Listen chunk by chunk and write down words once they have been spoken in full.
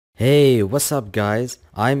Hey, what's up guys?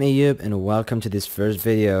 I'm Ayub and welcome to this first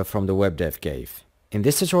video from the Web Dev Cave. In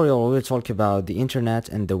this tutorial we will talk about the internet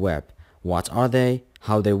and the web. What are they,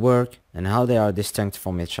 how they work, and how they are distinct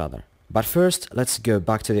from each other. But first, let's go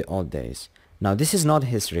back to the old days. Now this is not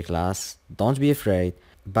a history class, don't be afraid,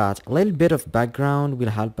 but a little bit of background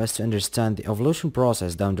will help us to understand the evolution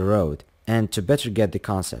process down the road and to better get the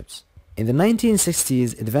concepts. In the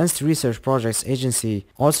 1960s, Advanced Research Projects Agency,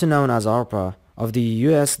 also known as ARPA, of the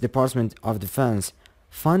US Department of Defense,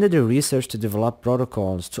 funded a research to develop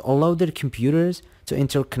protocols to allow their computers to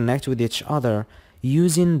interconnect with each other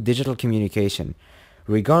using digital communication,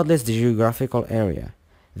 regardless the geographical area.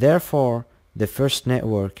 Therefore, the first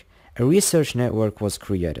network, a research network, was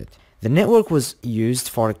created. The network was used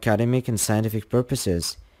for academic and scientific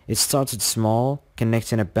purposes. It started small,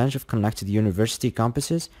 connecting a bunch of connected university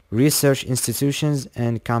campuses, research institutions,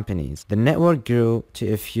 and companies. The network grew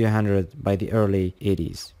to a few hundred by the early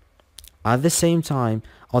 80s. At the same time,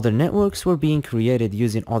 other networks were being created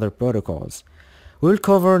using other protocols. We'll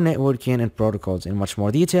cover networking and protocols in much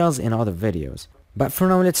more details in other videos. But for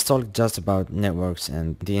now, let's talk just about networks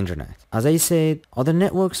and the internet. As I said, other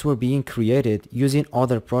networks were being created using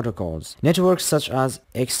other protocols, networks such as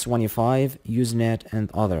X25, Usenet,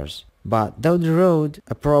 and others. But down the road,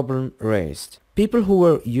 a problem raised. People who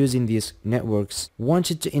were using these networks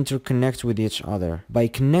wanted to interconnect with each other by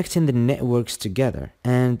connecting the networks together.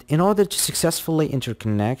 And in order to successfully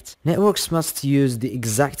interconnect, networks must use the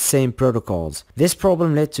exact same protocols. This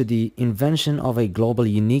problem led to the invention of a global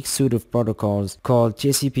unique suite of protocols called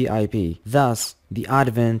TCP/IP, thus the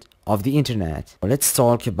advent of the internet. Let's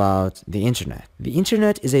talk about the internet. The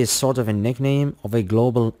internet is a sort of a nickname of a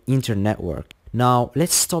global internetwork. Now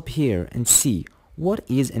let's stop here and see what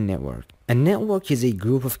is a network. A network is a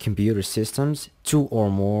group of computer systems, two or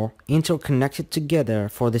more, interconnected together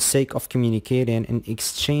for the sake of communicating and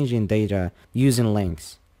exchanging data using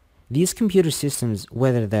links. These computer systems,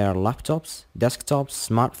 whether they are laptops, desktops,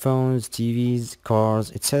 smartphones, TVs,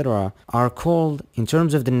 cars, etc., are called, in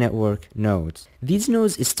terms of the network, nodes. These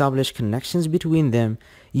nodes establish connections between them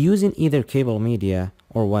using either cable media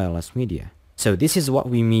or wireless media. So this is what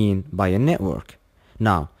we mean by a network.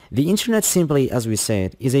 Now, the internet, simply as we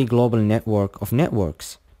said, is a global network of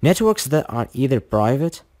networks. Networks that are either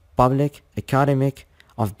private, public, academic,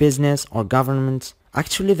 of business or government.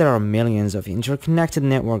 Actually, there are millions of interconnected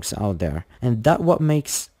networks out there, and that's what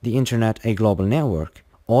makes the internet a global network.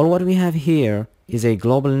 All what we have here is a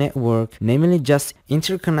global network, namely just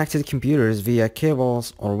interconnected computers via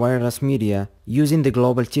cables or wireless media using the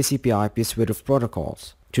global TCP/IP suite of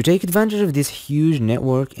protocols. To take advantage of this huge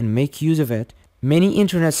network and make use of it, many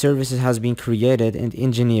internet services has been created and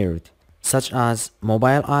engineered, such as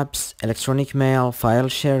mobile apps, electronic mail, file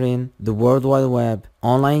sharing, the World Wide Web,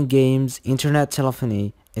 online games, internet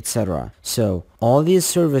telephony, etc. So all these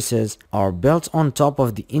services are built on top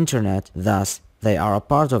of the internet, thus they are a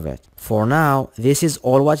part of it. For now, this is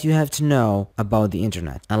all what you have to know about the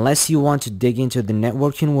internet, unless you want to dig into the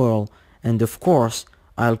networking world, and of course,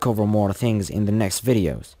 I'll cover more things in the next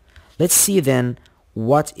videos. Let's see then,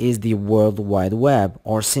 what is the World Wide Web,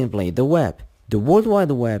 or simply the web? The World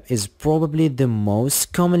Wide Web is probably the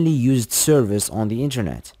most commonly used service on the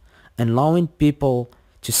internet, allowing people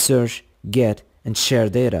to search, get, and share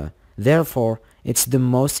data. Therefore, it's the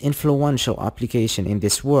most influential application in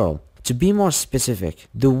this world. To be more specific,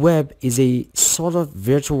 the web is a sort of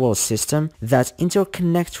virtual system that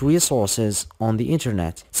interconnects resources on the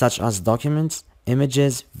internet, such as documents,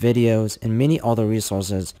 images, videos, and many other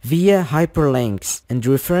resources via hyperlinks and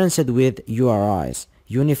referenced with URIs,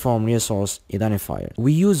 Uniform Resource Identifier.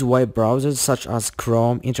 We use web browsers such as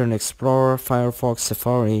Chrome, Internet Explorer, Firefox,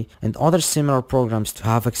 Safari, and other similar programs to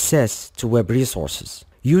have access to web resources.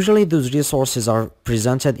 Usually those resources are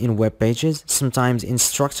presented in web pages, sometimes in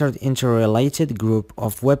structured interrelated group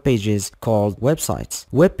of web pages called websites.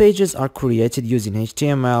 Web pages are created using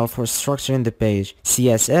HTML for structuring the page,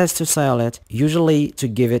 CSS to style it, usually to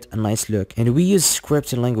give it a nice look, and we use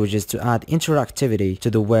scripting languages to add interactivity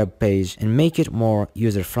to the web page and make it more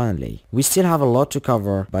user-friendly. We still have a lot to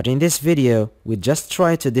cover, but in this video, we just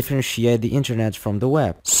try to differentiate the internet from the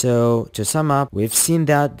web. So, to sum up, we've seen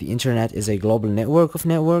that the internet is a global network of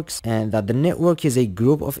networks and that the network is a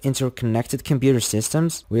group of interconnected computer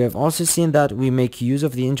systems. We have also seen that we make use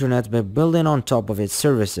of the internet by building on top of its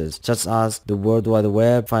services such as the World Wide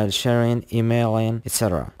Web, file sharing, emailing,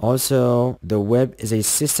 etc. Also, the web is a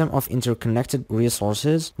system of interconnected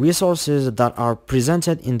resources that are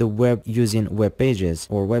presented in the web using web pages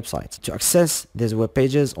or websites. To access these web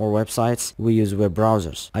pages or websites, we use web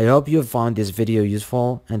browsers. I hope you found this video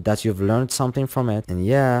useful and that you've learned something from it, and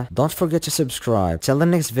yeah, don't forget to subscribe. Tell the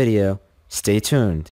next video, stay tuned.